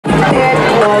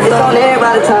It's on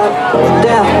everybody's top.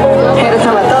 Damn, had to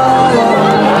turn my thug up.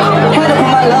 Had to put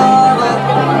my love up.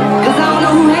 Cause I don't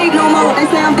know who hate no more. They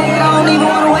say I'm dead, I don't even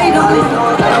wanna wait on it.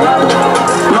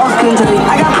 Lost couldn't tell you.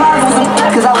 I got problems with them,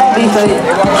 cause I won't be fake.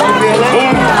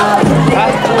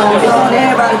 It's on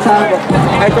everybody's top.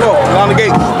 Hey, come on, on the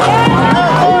gate.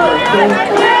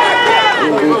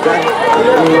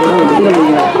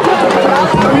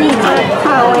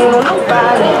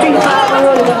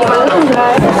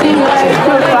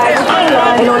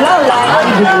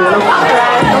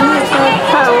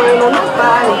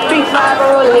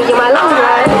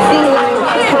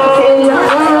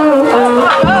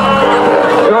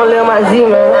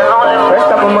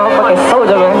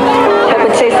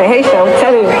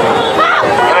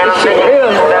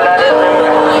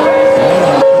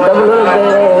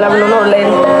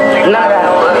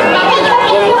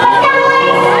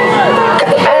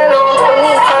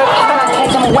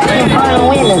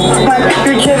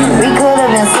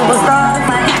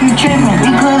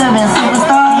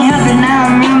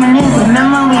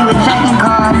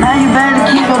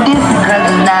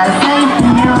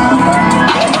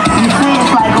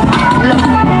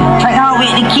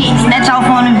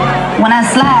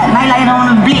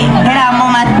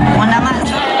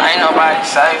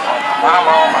 Safe, I'm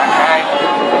on my hand.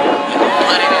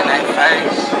 Put it in their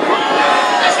face.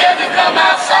 Let's get to come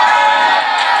outside.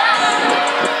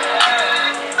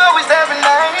 Always every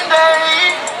night and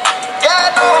day.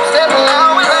 God knows that we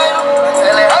always later.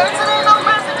 Until it hurts and ain't no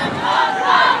mercy.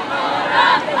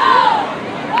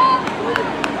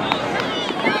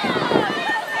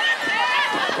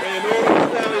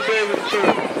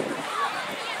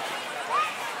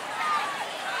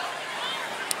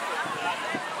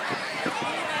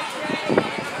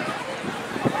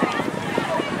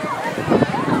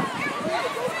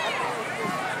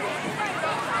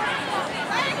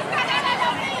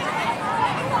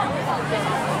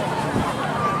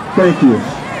 Thank you.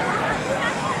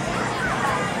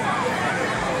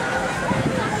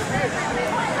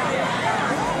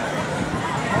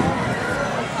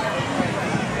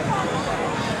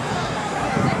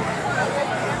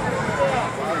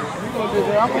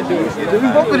 I can do it. We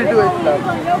both gonna do it.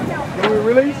 Can we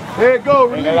release? There it go.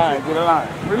 Release. Get a line. Get a line.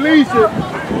 Release it.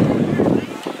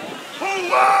 Who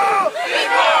won?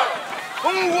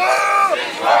 Who won?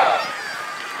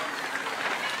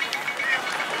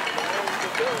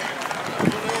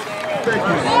 Thank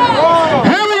you.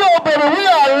 Here we go, baby. We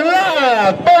are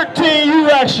live. 13U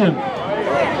action.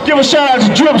 Give a shout out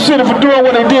to Drip City for doing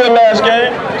what they did last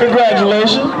game.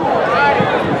 Congratulations.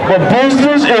 But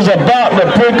business is about to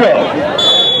pick up.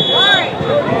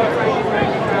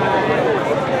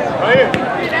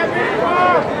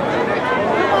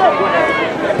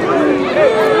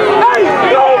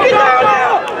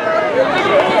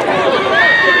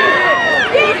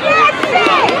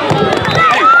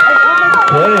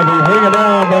 Bring it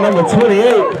down by number 28.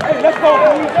 Hey, let's go.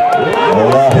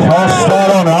 False start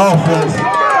on the offense.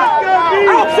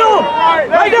 Out to him.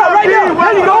 Right there, right there.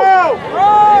 There you go.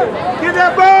 Get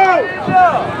that ball.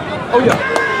 Oh,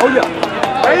 yeah. Oh, yeah.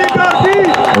 There you go, D.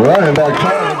 Running back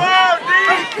time.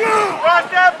 Watch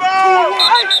that ball.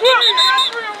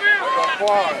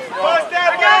 Watch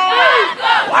that ball.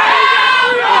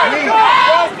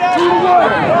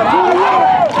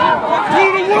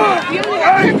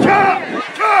 Hey, cut.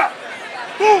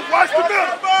 Move, watch the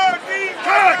middle.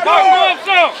 Cut, go.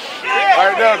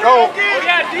 Right there, go. We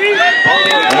got D.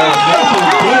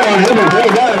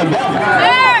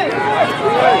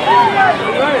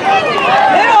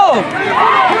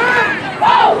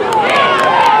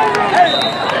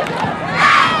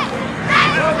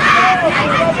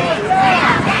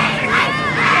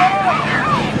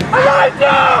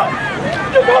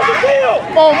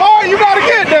 Come on, Mark, you gotta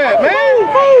get that, man.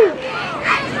 Move.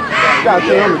 You gotta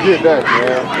tell him to get that,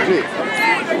 man. Shit.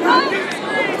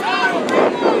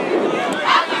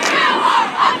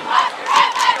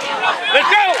 Let's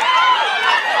go!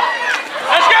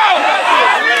 Let's go!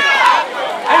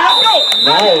 Hey, let's go!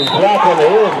 Nice block on the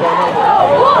edge,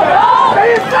 Hey,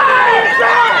 inside!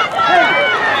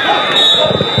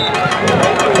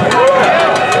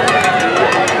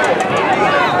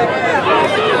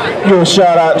 Give a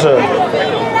shout out to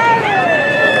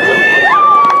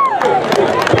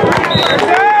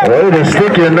way to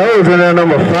stick your nose in there,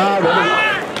 number 5.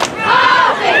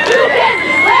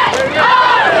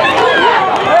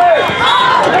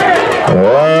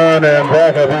 Running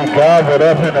back and be gobbled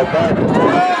up in the back.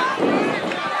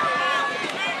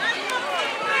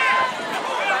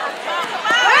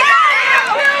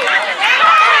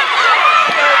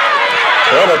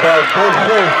 What about good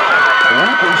thing? We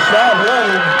can stop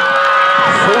running.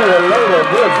 See you later.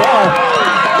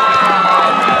 Goodbye.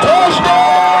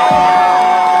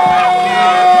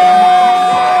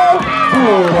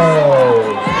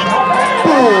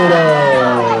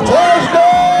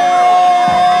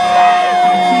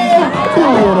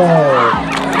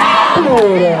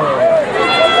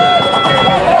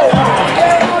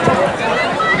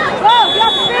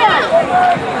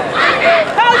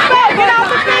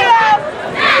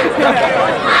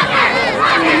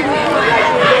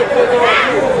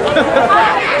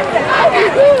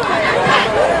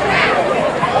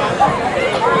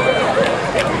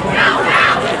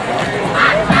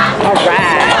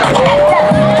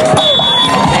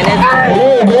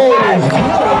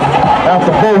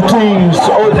 After both teams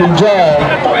open drive,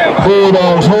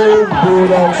 Bulldogs hold,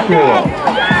 Bulldogs score.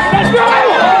 Let's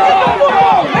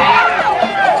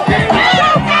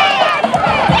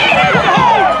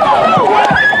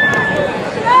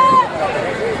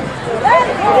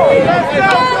go!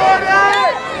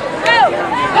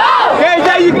 KJ,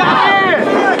 you got it!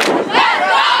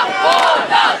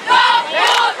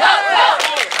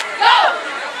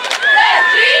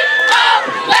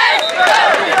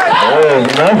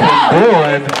 Nothing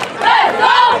doing.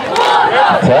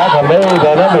 Tackle made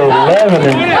by number 11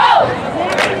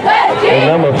 and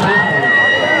number 50.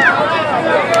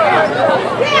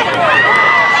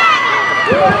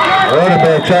 Running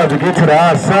back tried to get to the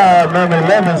outside. Number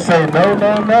 11 say no,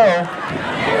 no, no.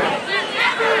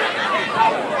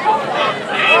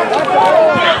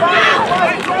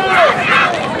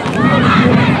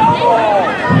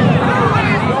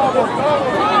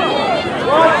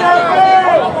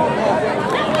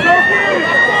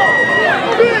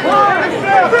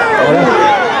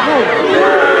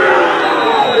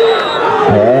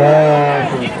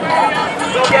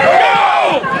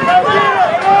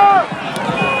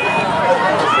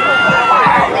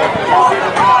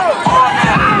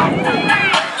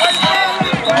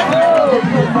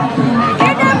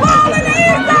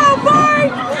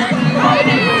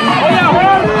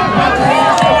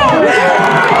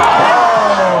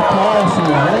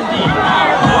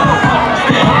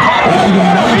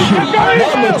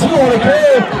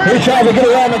 He tried to get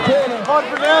around the corner. Hard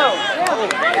for now.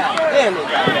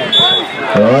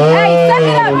 Hey, set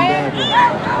it up, man.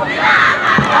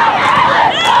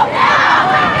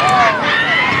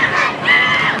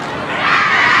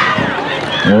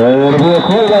 It'll be a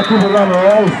quarterback keeper on the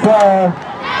right side.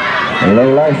 And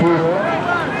look like you.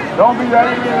 Don't be that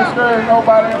easy to stir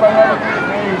nobody. Anybody have a good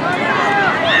game.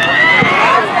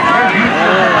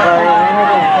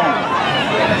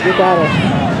 You got it.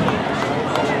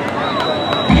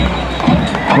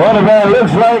 Quarterback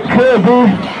looks like could be.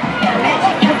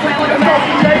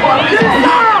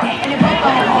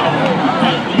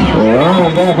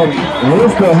 Running back and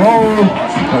Mr. Home.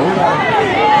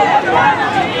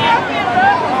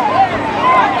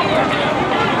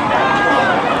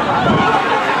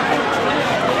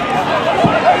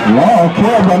 Long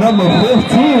carry by number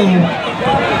 15.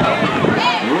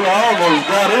 We almost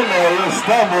got in there, a little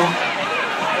stumble.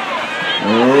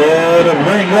 Yeah, to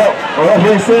bring up. Well,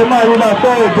 they said it might be about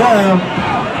third down.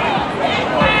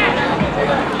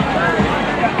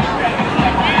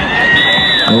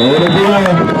 It'll be a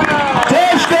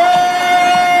touchdown!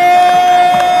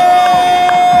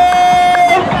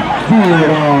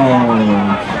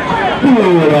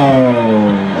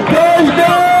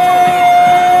 Touchdown!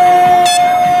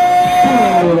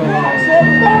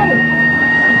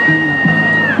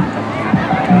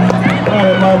 Got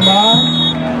it, my man.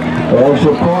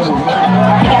 Extra point.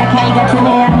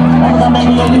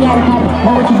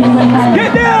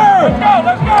 Get there! Let's go!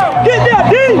 Let's go! Get there,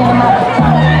 D!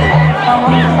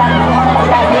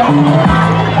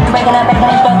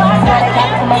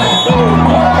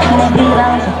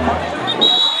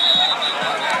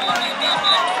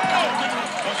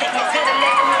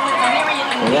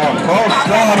 Yeah, false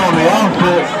start on the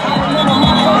offense.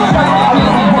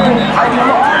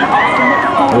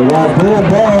 We got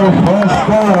Bulldogs, false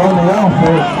start on the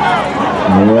offense.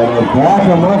 And they back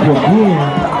them up again.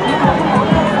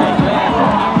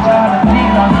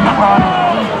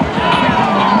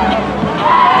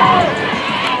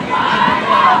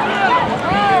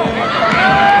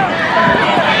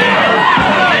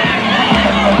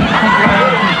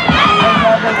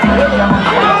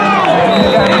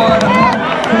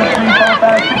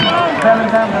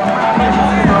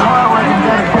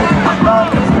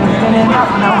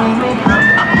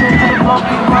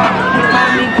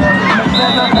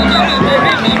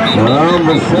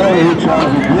 Number 7, he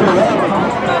tries to get it up.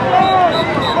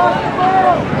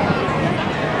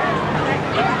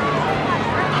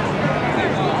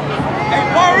 Hey,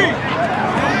 Murray!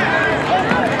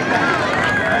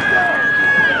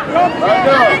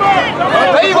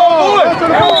 There you go, boy!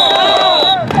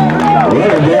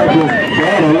 Well, that just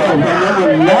got it up.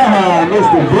 Now,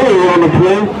 Mr. Billy on the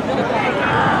play.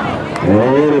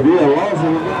 Oh, it'll be a loss.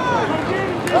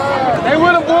 They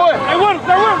with him, boy! They with him!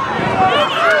 They with him!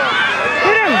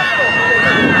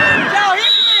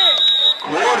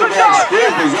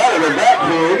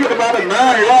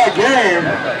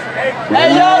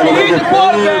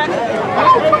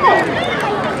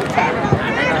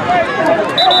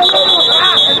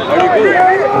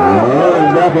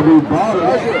 to be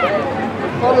bothered.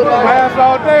 Pass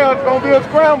all day, it's going to be a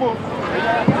scramble.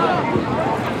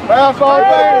 Pass all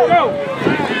day.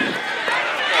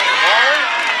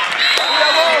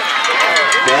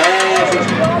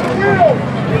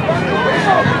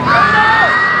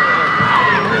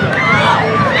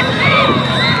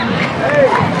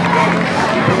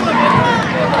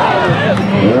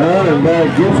 Running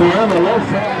back gets around the left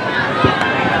side.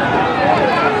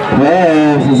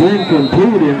 Pass is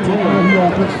incomplete in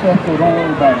time. Good stuff, so don't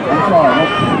worry about it. I'm sorry.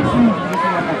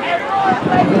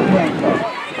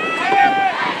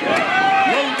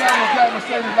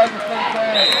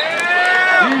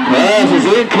 Pass is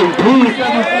incomplete.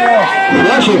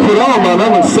 Pressure put on by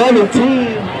number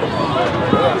 17.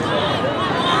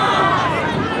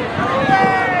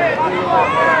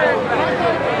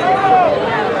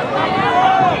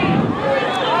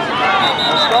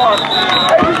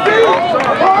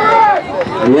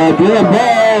 Yeah, good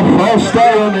ball. False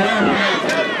start on there.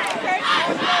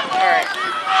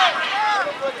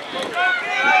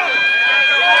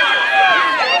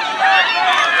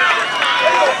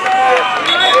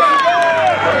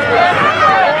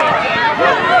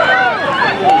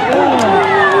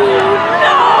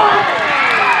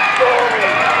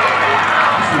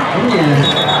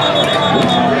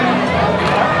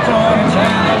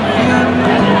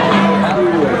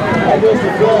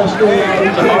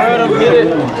 Get it.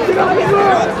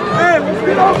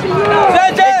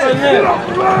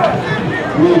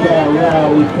 We got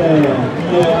rally fans.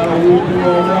 Yeah, we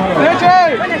doing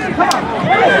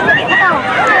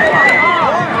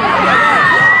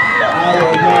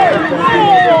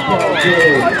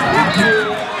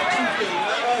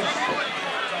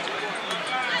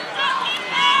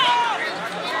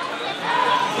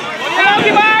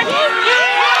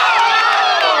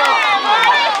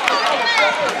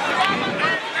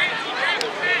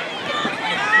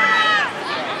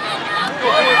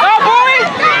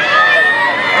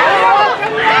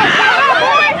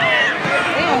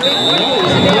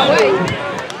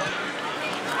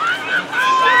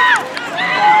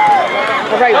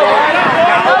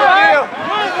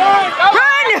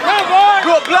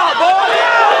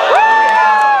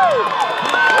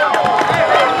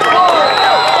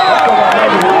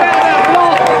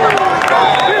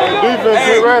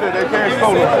They can't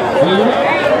score them.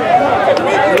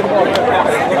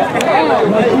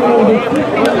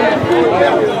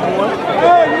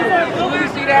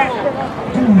 See that?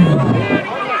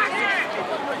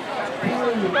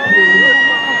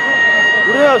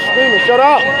 What else screaming? Shut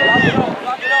up. I'm gonna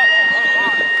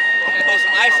put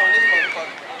some ice on this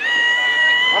motherfucker.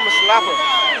 I'm a slapper.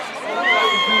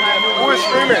 Who is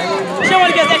screaming? She want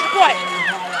to get that sport.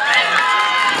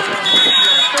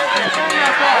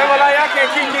 I ain't gonna lie, I can't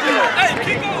keep kicking them. Hey,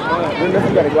 kick on.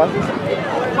 You got the glasses?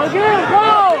 Go get him,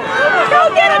 go! Go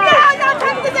get him now! Y'all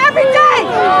practice every day!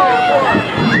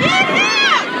 Get him!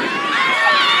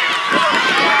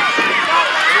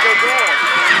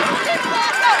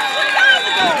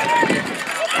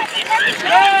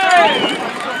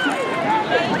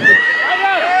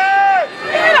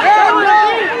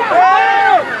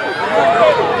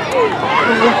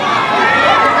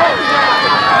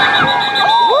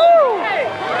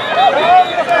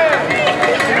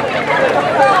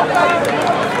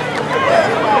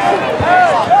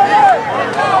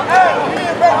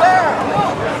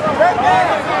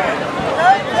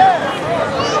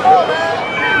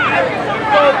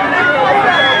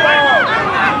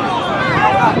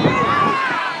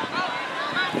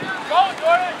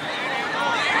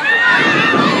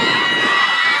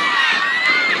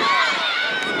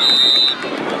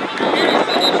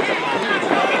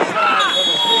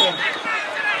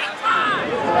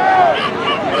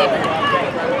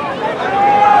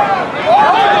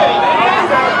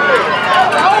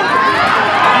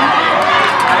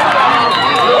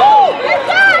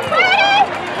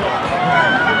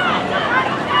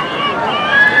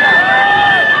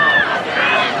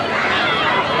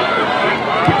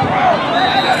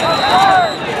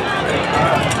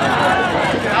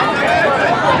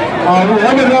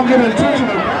 I'm getting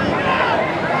intentional.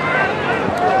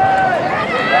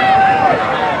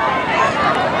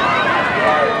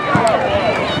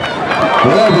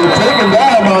 Well, they're taken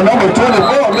down by number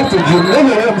 24, Mr.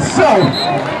 Jamaica himself.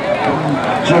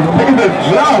 Jamaica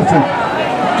Johnson.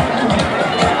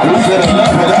 He said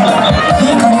enough of that.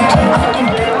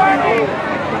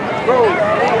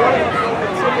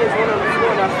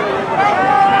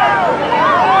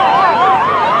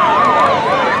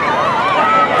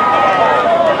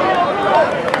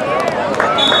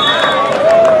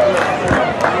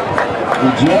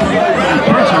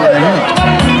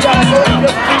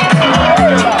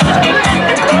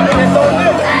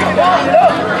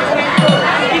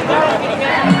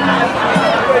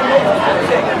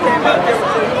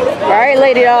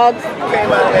 Bulldogs.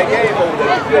 Came out of that game over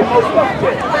there.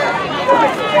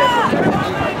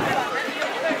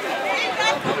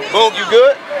 Boom, you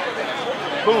good?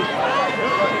 Boom.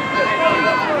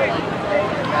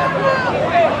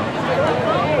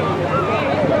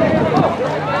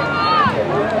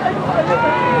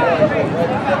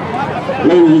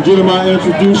 Ladies and gentlemen, I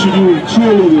introduce you to the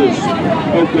cheerleaders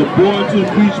of the Boynton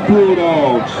Beach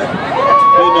Bulldogs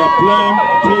and the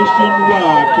Plantation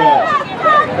Wildcats.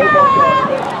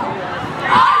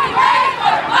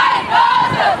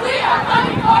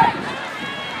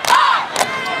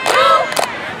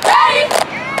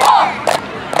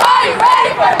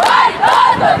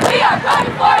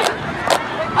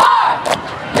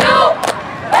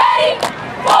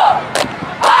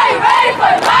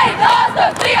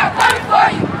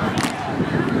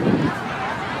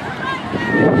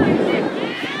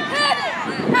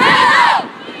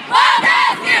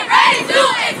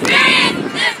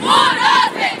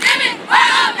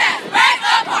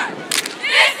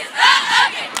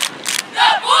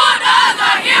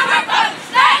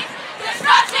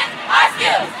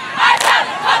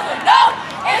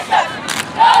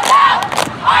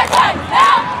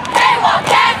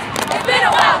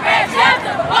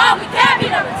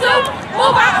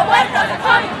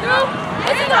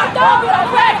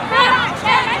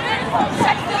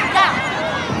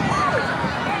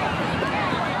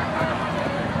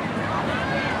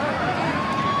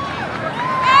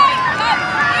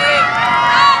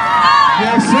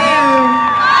 Yes, sir.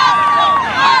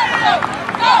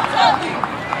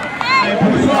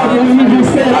 You just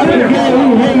said, I think we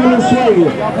hanging and swinging.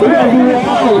 We're going to do it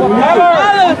all.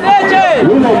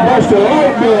 We're going to bust the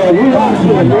light bulb. We lost it,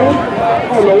 man.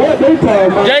 I don't know what they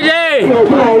talking about. JJ!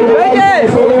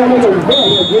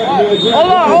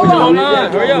 Hold on.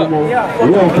 Hurry up. We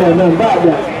don't care nothing about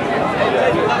that.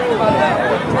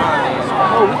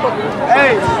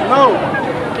 Hey, no.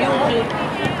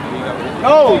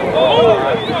 No!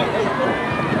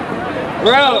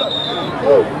 We're out!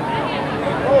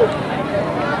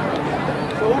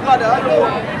 So who got the other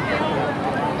one?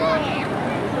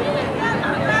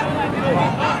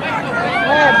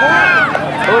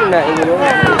 Holding that over there.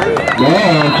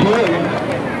 Yeah, okay.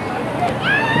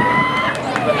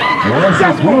 That's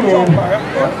a good one.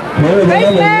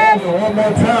 One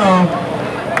more time.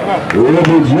 We'll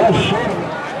be just short.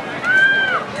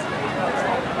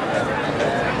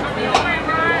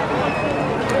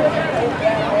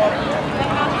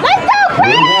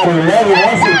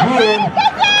 Once again,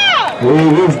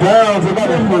 it's down to about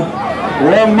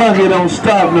one monkey don't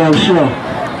stop no show.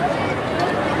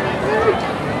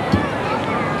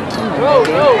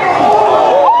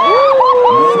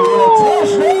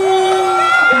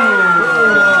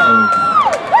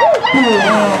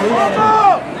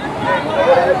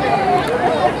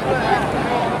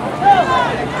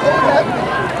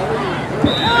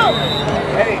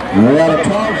 We got a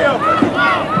toss.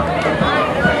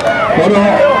 Hold on.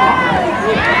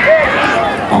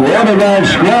 Quarterback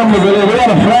scrambles, and we got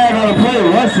a flag on the play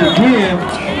once again.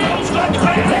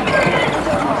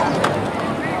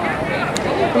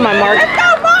 Come on, Mark.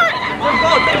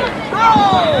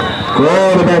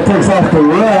 Quarterback takes off the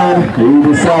run. He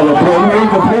just saw the play.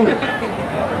 Incomplete.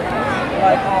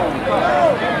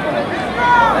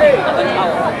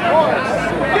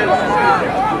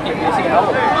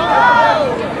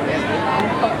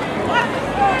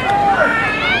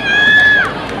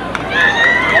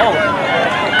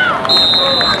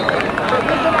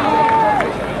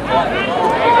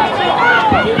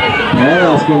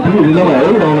 That's completely number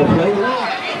 8 on the play.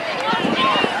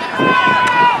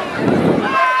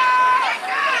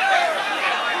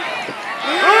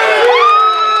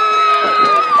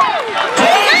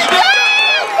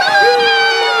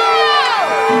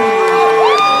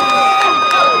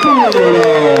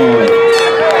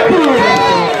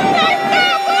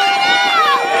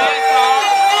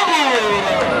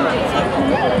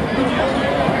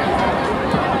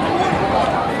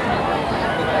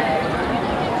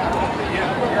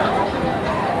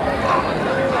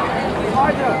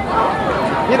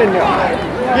 Get in there.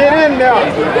 Get in there.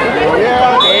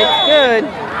 Yeah. It's good.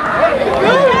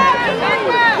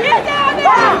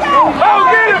 Oh,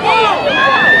 get him!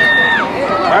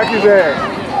 Back his ass.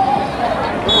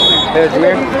 Heads,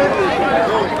 man.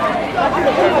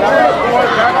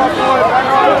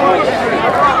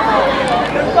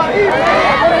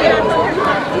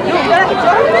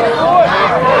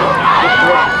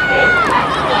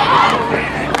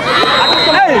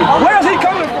 Hey, where's he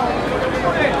coming from?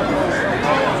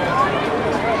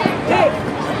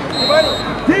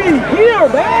 He's here,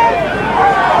 man!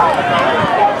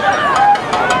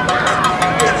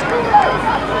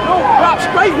 No, drop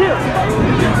straight here.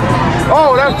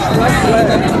 Oh, that's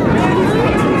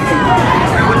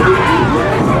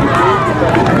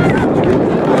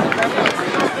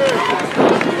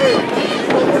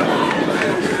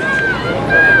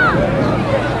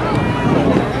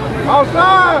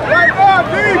outside! Right there,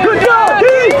 D! Good job, D!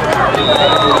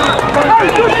 Hey,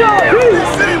 good job, D!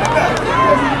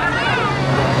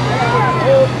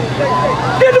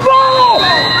 Get the ball!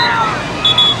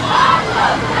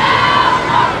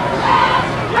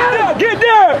 Get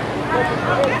there!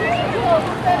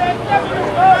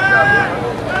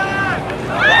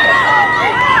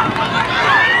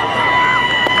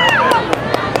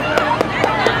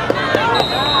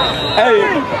 Hey!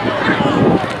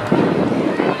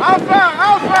 Outside,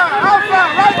 outside,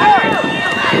 outside, right there!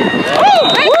 Woo!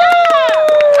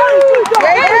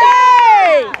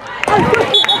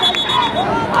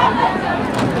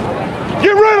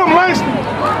 Get rid of him, Langston!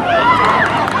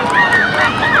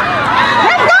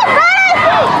 Let's go, Freddie!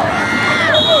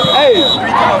 Hey!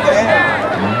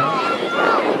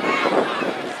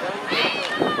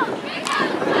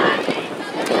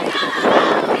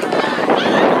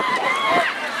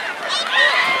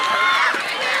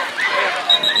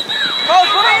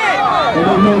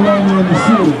 They're no longer in the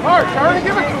city.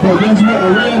 So that's what the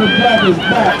red and black is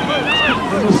back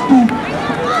in the stoop.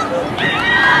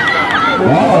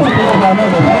 Wow, it's still by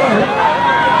number 4.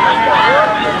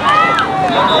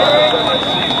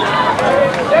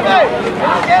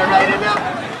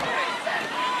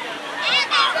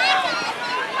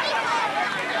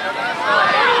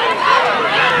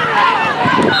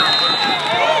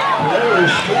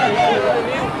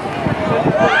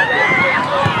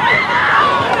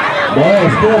 Man,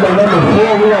 still by number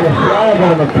 4, we have a flag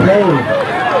on the plane.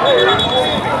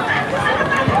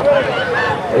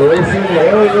 They see the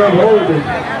area of holding.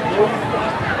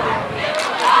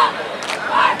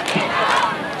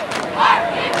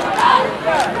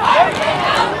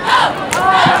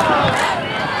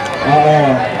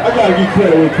 I gotta give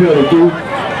credit where credit due. A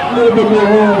little bit more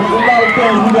room. A lot of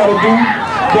things we gotta do.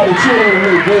 But the children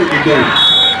really great today.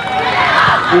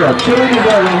 Yeah, children are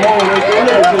going home. They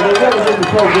never get the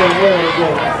program well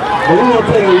today. But we're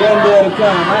gonna take it one day at a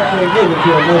time. I can't give it to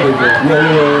another day.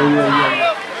 Yeah.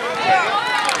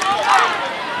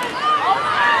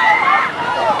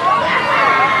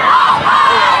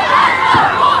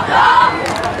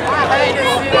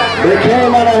 They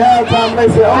came out of halftime and they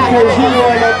said, okay, zero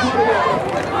and that.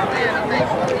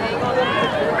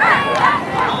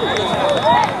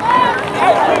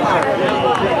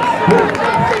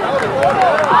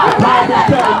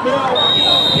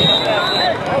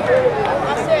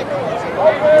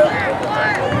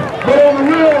 But on the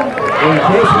real, in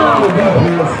case we want to be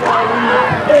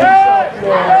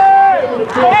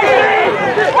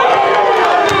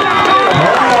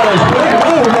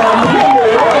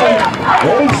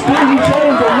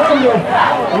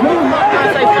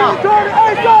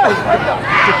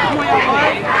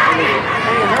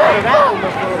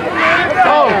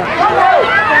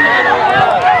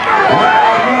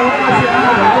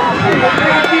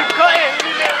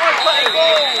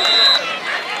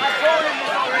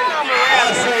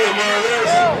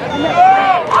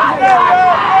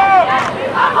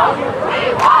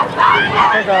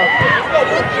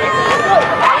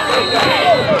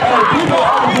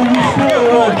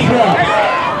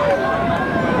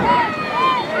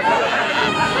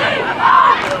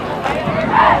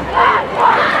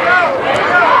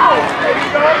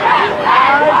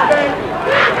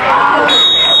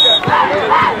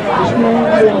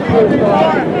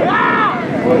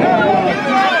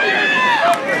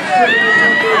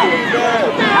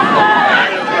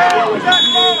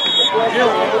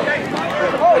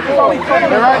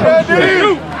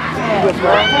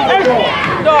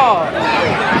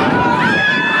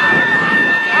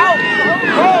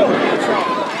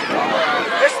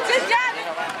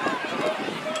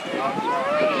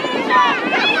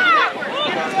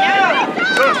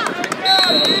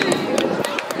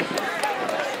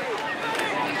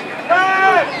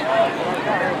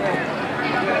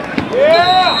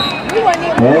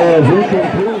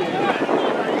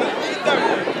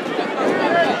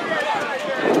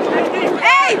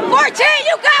Hey, 14,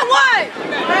 you got one!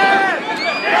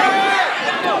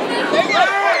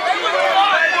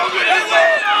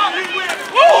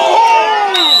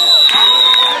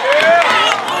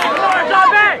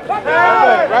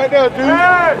 Right there, dude.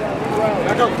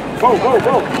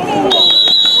 Go.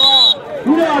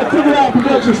 You know how to figure out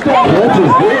production stuff. That's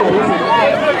just good.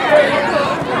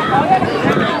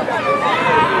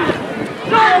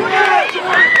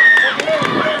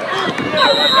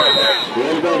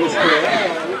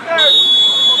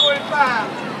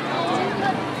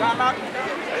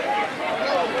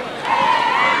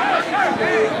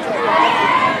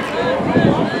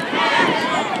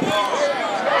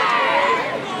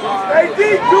 Stay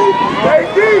deep, dude. Stay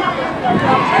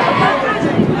deep.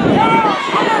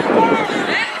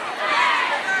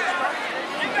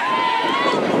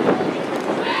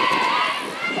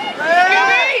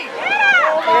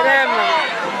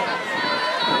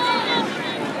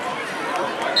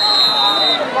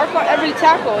 Work on every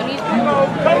tackle. And he's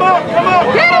Come on.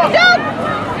 get him, Doug!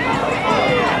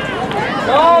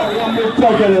 I'm going to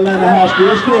talk at Atlanta High School.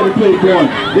 They're scared to play Boynton.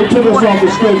 They took us off the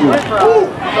schedule.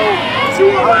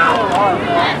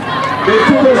 They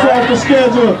took us off the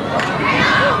schedule.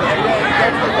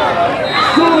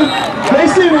 Soon they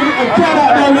see a cat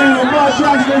out there named Lamar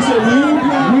Jackson. They said,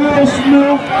 Will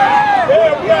Smith.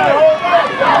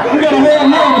 We got a whole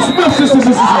load of Smith sisters.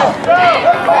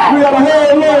 We got a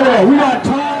whole load of them. We got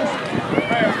Toms.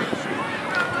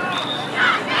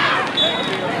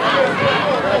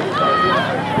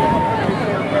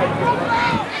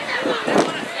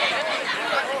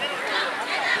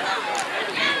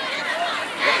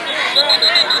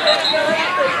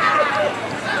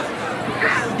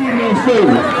 Do me a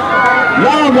favor.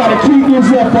 Y'all gotta keep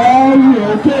this up all year,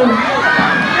 okay?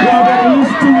 Y'all gotta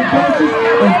listen to your coaches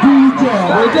and do your job,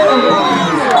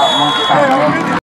 okay?